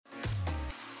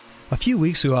A few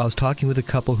weeks ago, I was talking with a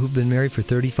couple who've been married for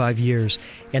 35 years,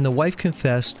 and the wife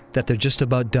confessed that they're just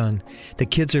about done. The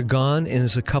kids are gone, and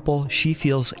as a couple, she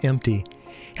feels empty.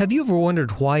 Have you ever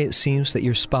wondered why it seems that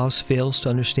your spouse fails to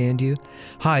understand you?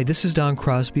 Hi, this is Don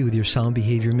Crosby with your Sound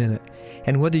Behavior Minute.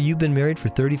 And whether you've been married for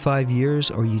 35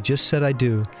 years or you just said I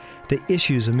do, the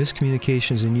issues of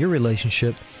miscommunications in your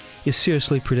relationship is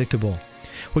seriously predictable.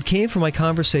 What came from my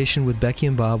conversation with Becky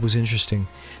and Bob was interesting.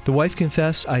 The wife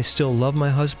confessed, I still love my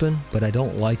husband, but I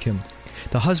don't like him.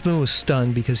 The husband was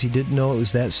stunned because he didn't know it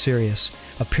was that serious.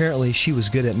 Apparently, she was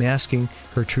good at masking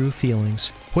her true feelings.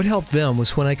 What helped them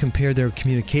was when I compared their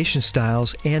communication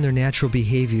styles and their natural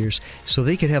behaviors so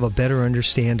they could have a better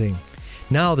understanding.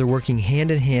 Now they're working hand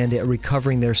in hand at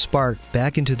recovering their spark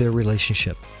back into their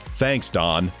relationship. Thanks,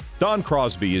 Don. Don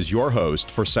Crosby is your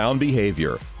host for Sound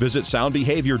Behavior. Visit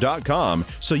soundbehavior.com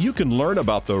so you can learn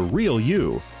about the real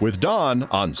you with Don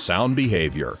on Sound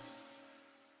Behavior.